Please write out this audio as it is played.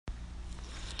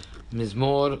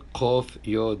Mizmor Chof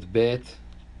Yod Bet,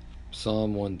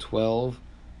 Psalm 112,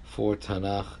 for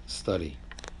Tanakh study.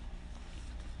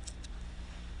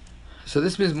 So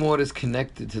this Mizmor is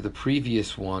connected to the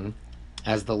previous one,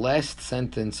 as the last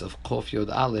sentence of Chof Yod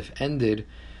Aleph ended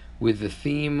with the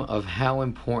theme of how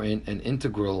important and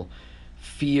integral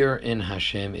fear in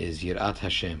Hashem is, Yirat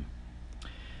Hashem.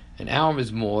 And our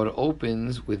Mizmor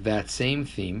opens with that same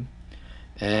theme,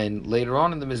 and later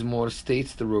on in the Mizmor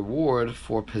states the reward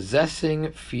for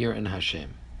possessing fear in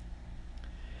Hashem.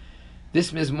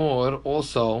 This Mizmor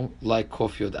also, like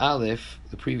Chof Yod Aleph,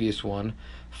 the previous one,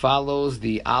 follows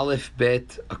the Aleph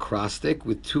Bet acrostic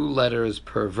with 2 letters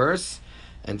per verse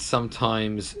and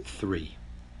sometimes 3.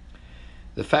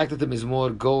 The fact that the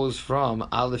Mizmor goes from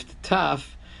Aleph to Taf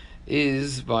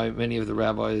is, by many of the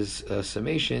rabbis'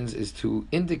 summations, is to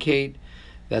indicate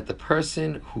that the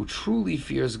person who truly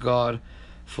fears God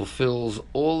fulfills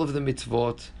all of the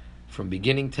mitzvot from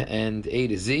beginning to end, A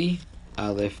to Z,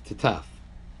 Aleph to Taf.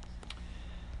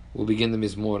 We'll begin the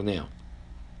Mizmor now.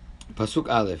 Pasuk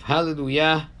Aleph.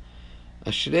 Hallelujah.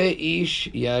 Ashrei ish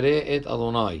yareh et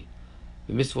Adonai.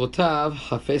 V'mitzvotav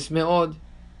chafes me'od.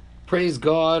 Praise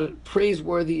God.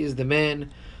 Praiseworthy is the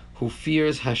man who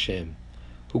fears Hashem,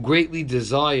 who greatly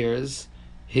desires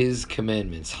His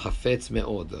commandments. Chafetz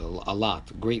me'od. A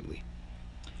lot. Greatly.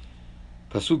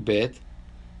 Pasuk Bet.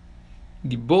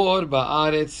 Gibor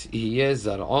ba'aretz yeh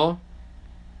zar'o.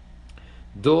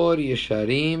 Dor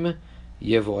yesharim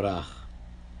yevorach.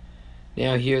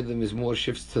 Now here the Mizmor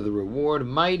shifts to the reward.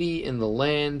 Mighty in the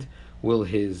land will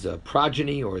his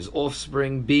progeny or his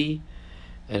offspring be,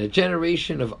 and a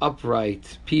generation of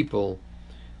upright people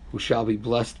who shall be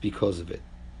blessed because of it.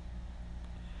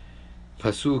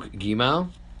 Pasuk Gimal.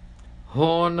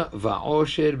 Hon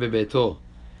va'osher bebeto,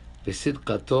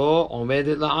 v'sidqato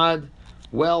omedet la'ad.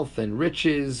 Wealth and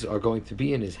riches are going to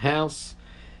be in his house,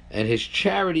 and his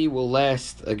charity will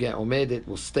last, again, omedet,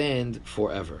 will stand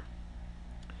forever.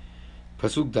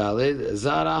 Pasuk Daled,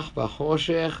 Zarach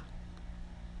b'choshech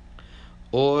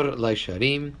or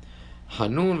laisharim,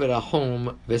 hanun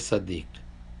v'rachom v'sadik.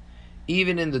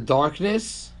 Even in the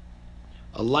darkness,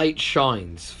 a light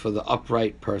shines for the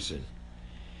upright person.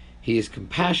 He is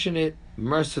compassionate,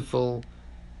 merciful,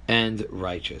 and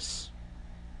righteous.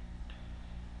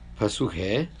 Pasuk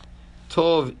He,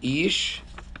 Tov ish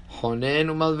honen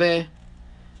umalveh,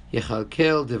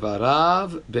 yechalkel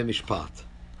devarav b'mishpat.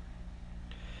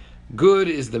 Good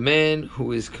is the man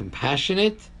who is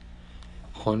compassionate,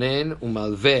 honen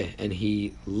umalveh, and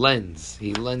he lends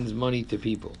money to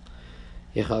people.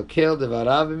 Yechalkel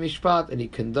devarav b'mishpat, and he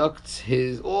conducts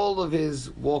all of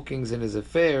his walkings and his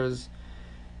affairs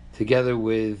together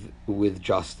with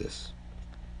justice.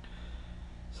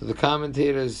 So the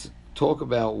commentators talk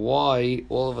about why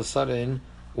all of a sudden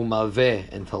umalveh,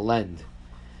 and to lend.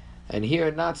 And here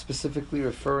not specifically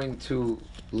referring to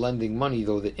lending money,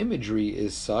 though the imagery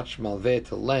is such, malveh,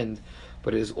 to lend,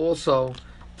 but it is also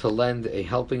to lend a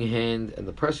helping hand, and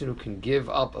the person who can give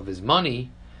up of his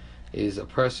money is a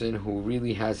person who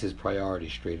really has his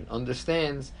priorities straight and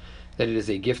understands that it is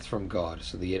a gift from God.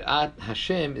 So the Yirat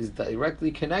Hashem is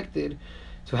directly connected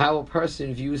to how a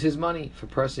person views his money. If a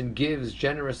person gives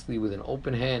generously with an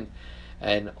open hand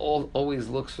and always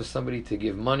looks for somebody to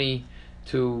give money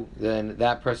to, then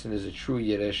that person is a true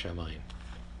Yireh Shamayim.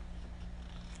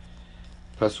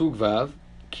 Pasuk Vav.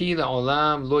 Ki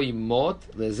la'olam lo yimot,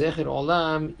 lezecher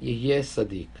olam yihyeh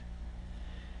sadik.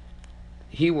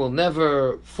 He will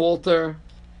never falter,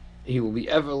 he will be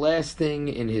everlasting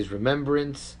in his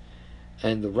remembrance,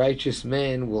 and the righteous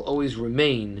man will always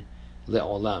remain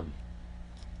le'olam.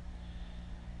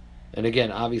 And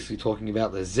again, obviously talking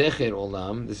about the Zecher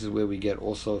Olam, this is where we get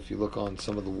also, if you look on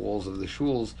some of the walls of the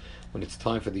shuls, when it's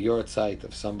time for the yortzeit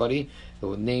of somebody,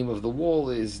 the name of the wall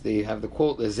is, they have the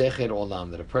quote, the Zecher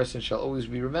Olam, that a person shall always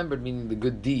be remembered, meaning the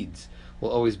good deeds will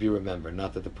always be remembered.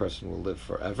 Not that the person will live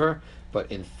forever, but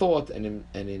in thought and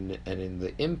in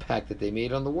the impact that they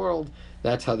made on the world,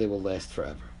 that's how they will last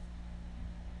forever.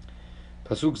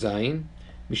 Pasuk Zayin,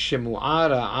 Mishemu'a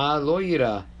ra'a lo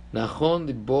yira, Nachon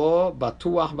libo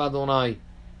batuach b'Adonai.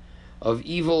 Of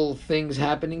evil things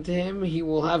happening to him, he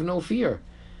will have no fear.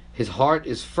 His heart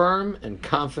is firm and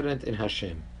confident in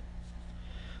Hashem.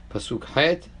 Pasuk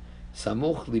Het,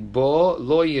 Samuch libo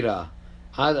lo yira,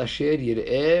 ad asher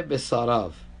yireh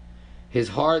besarav. His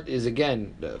heart is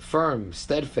again firm,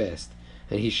 steadfast,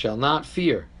 and he shall not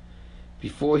fear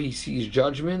before he sees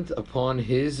judgment upon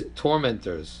his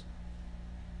tormentors.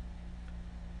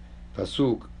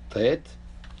 Pasuk Tet,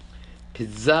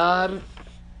 Kizar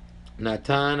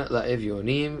Natan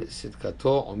la'evyonim,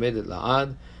 Sidkato omedet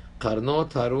la'ad, Karno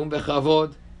tarum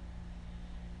bechavod.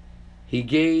 He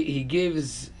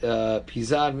gives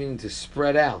pizad, meaning to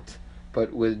spread out,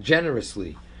 but with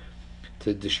generously,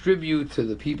 to distribute to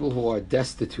the people who are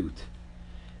destitute.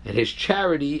 And his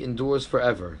charity endures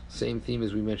forever. Same theme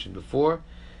as we mentioned before.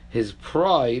 His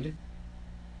pride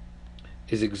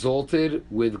is exalted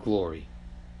with glory.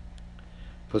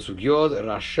 Pasuk Yod,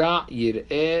 Rasha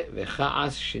yir'eh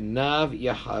v'cha'as shinav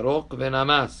yacharok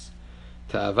v'namas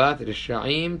ta'avat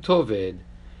risha'im toved.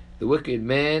 The wicked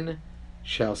man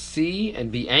shall see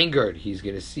and be angered. He's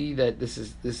going to see that this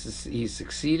is he's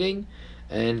succeeding,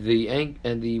 and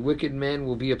the wicked man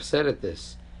will be upset at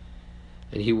this,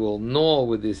 and he will gnaw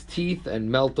with his teeth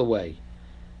and melt away.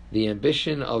 The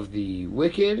ambition of the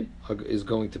wicked is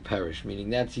going to perish, meaning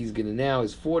that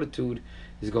his fortitude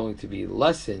is going to be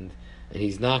lessened, and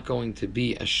he's not going to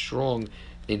be as strong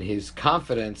in his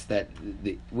confidence that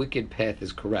the wicked path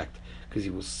is correct, because he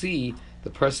will see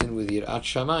the person with Yirat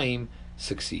Shamayim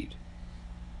succeed.